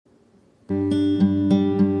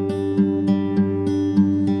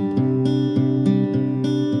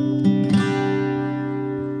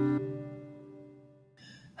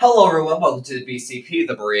Hello everyone, welcome to the BCP,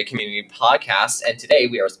 the Berea Community Podcast, and today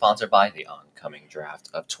we are sponsored by the oncoming draft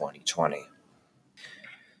of 2020.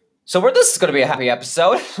 So this is going to be a happy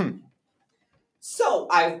episode. So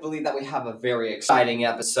I believe that we have a very exciting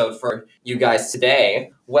episode for you guys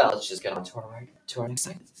today. Well, let's just get on to our next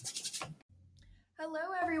segment. Hello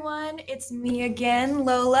everyone, it's me again,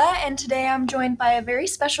 Lola, and today I'm joined by a very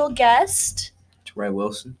special guest. Ray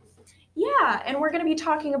Wilson. Yeah, and we're going to be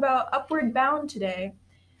talking about Upward Bound today.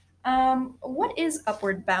 What is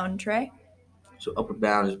Upward Bound, Trey? So Upward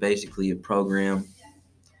Bound is basically a program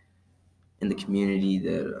in the community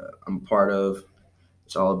that I'm a part of.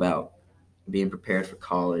 It's all about being prepared for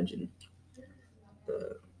college, and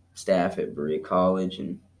the staff at Berea College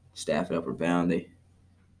and staff at Upward Bound, they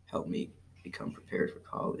helped me become prepared for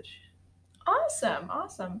college. Awesome.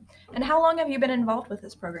 And how long have you been involved with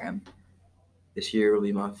this program? This year will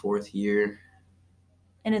be my 4th year.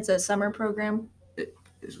 And it's a summer program?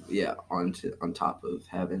 On top of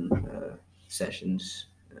having sessions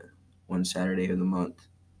one Saturday of the month.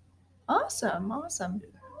 Awesome.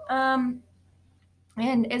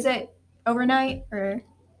 And is it overnight or?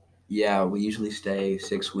 Yeah, we usually stay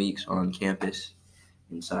 6 weeks on campus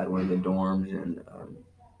inside one of the dorms and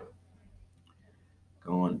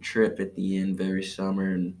go on a trip at the end of every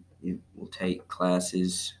summer, and we'll take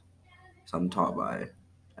classes, some taught by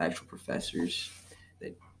actual professors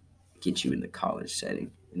that get you in the college setting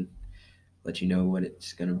and let you know what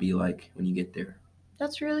it's going to be like when you get there.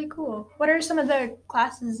 That's really cool. What are some of the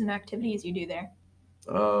classes and activities you do there?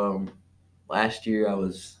 Last year I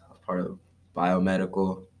was part of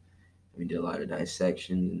biomedical. We did a lot of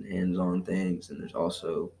dissection and hands-on things, and there's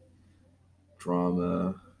also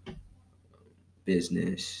drama,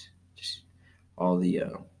 business, just all the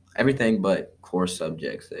everything but core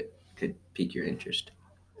subjects that could pique your interest.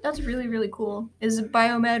 That's really, really cool. Is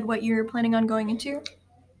biomed what you're planning on going into?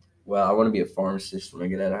 Well, I want to be a pharmacist when I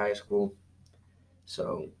get out of high school,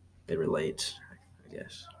 so it relates, I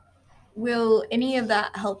guess. Will any of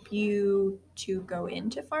that help you to go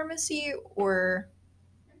into pharmacy, or?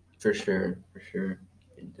 For sure.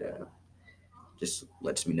 And just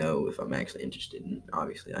lets me know if I'm actually interested, and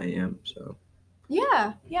obviously I am, so.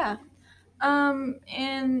 Yeah.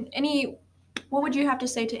 And what would you have to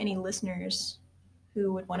say to any listeners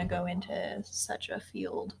who would want to go into such a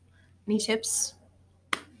field? Any tips?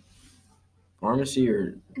 Pharmacy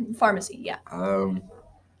or? Pharmacy, yeah. I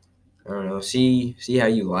don't know. See how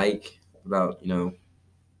you like about,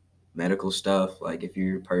 medical stuff. Like if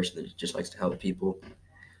you're a person that just likes to help people,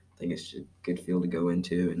 I think it's a good field to go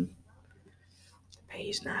into, and the pay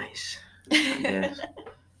is nice, I guess.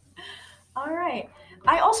 All right.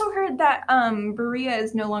 I also heard that Berea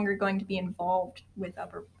is no longer going to be involved with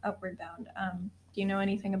Upward Bound. Do you know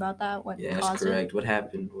anything about that? Yeah, that's correct. What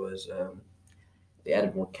happened was they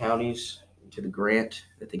added more counties to the grant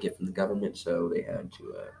that they get from the government, so they had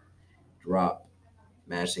to drop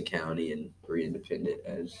Madison County and Berea Independent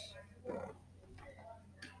as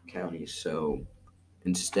counties. So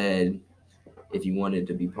instead, if you wanted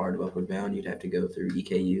to be part of Upward Bound, you'd have to go through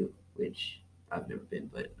EKU, which I've never been,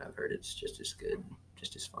 but I've heard it's just as good,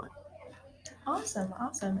 just as fun.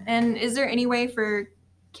 Awesome. And is there any way for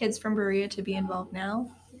kids from Berea to be involved now?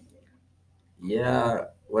 Yeah,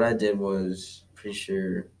 what I did was pretty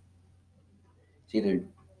sure it's either,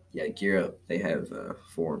 Gear Up. They have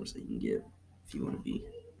forms that you can get if you want to be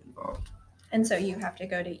involved. And so you have to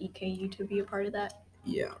go to EKU to be a part of that?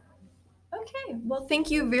 Yeah. Okay. Well, thank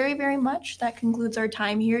you very, very much. That concludes our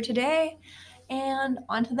time here today. And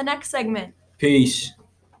on to the next segment. Peace.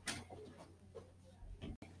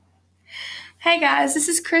 Hey guys, this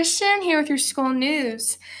is Christian here with your school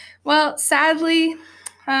news. Well, sadly,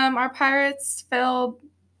 our Pirates fell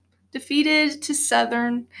defeated to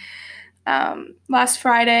Southern last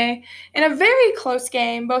Friday in a very close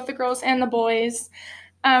game, both the girls and the boys.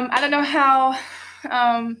 I don't know how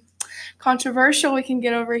controversial we can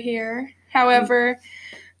get over here. However,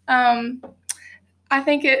 I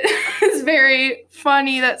think it is very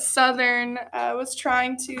funny that Southern was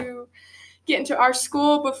trying to get into our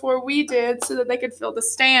school before we did so that they could fill the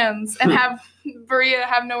stands and have Berea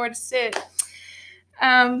have nowhere to sit.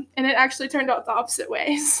 And it actually turned out the opposite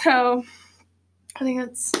way. So I think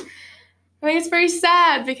it's very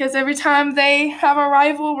sad because every time they have a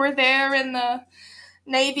rival, we're there in the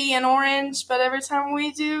navy and orange, but every time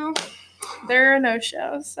we do, they're a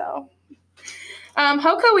no-show. So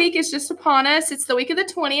HOCO week is just upon us. It's the week of the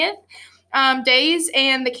 20th. Days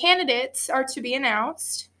and the candidates are to be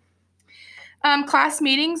announced. Class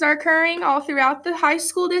meetings are occurring all throughout the high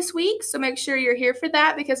school this week, so make sure you're here for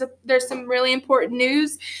that because there's some really important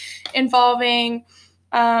news involving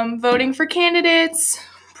voting for candidates,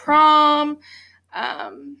 prom,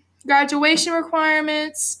 graduation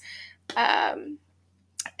requirements,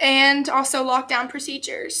 and also lockdown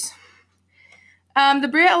procedures. The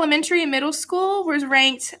Berea Elementary and Middle School was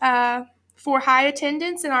ranked for high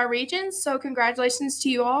attendance in our region, so congratulations to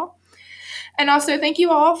you all. And also thank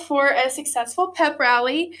you all for a successful pep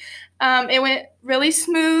rally. It went really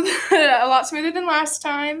smooth, a lot smoother than last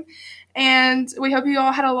time, and we hope you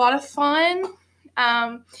all had a lot of fun.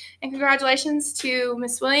 And congratulations to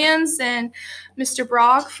Miss Williams and Mr.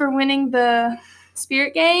 Brock for winning the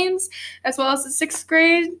Spirit Games, as well as the 6th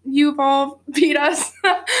grade. You've all beat us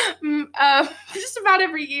just about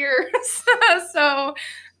every year. So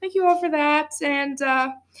thank you all for that. And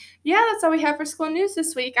that's all we have for school news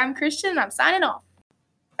this week. I'm Christian, and I'm signing off.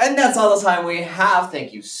 And that's all the time we have.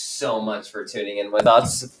 Thank you so much for tuning in with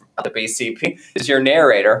us. The BCP is your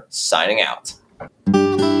narrator, signing out.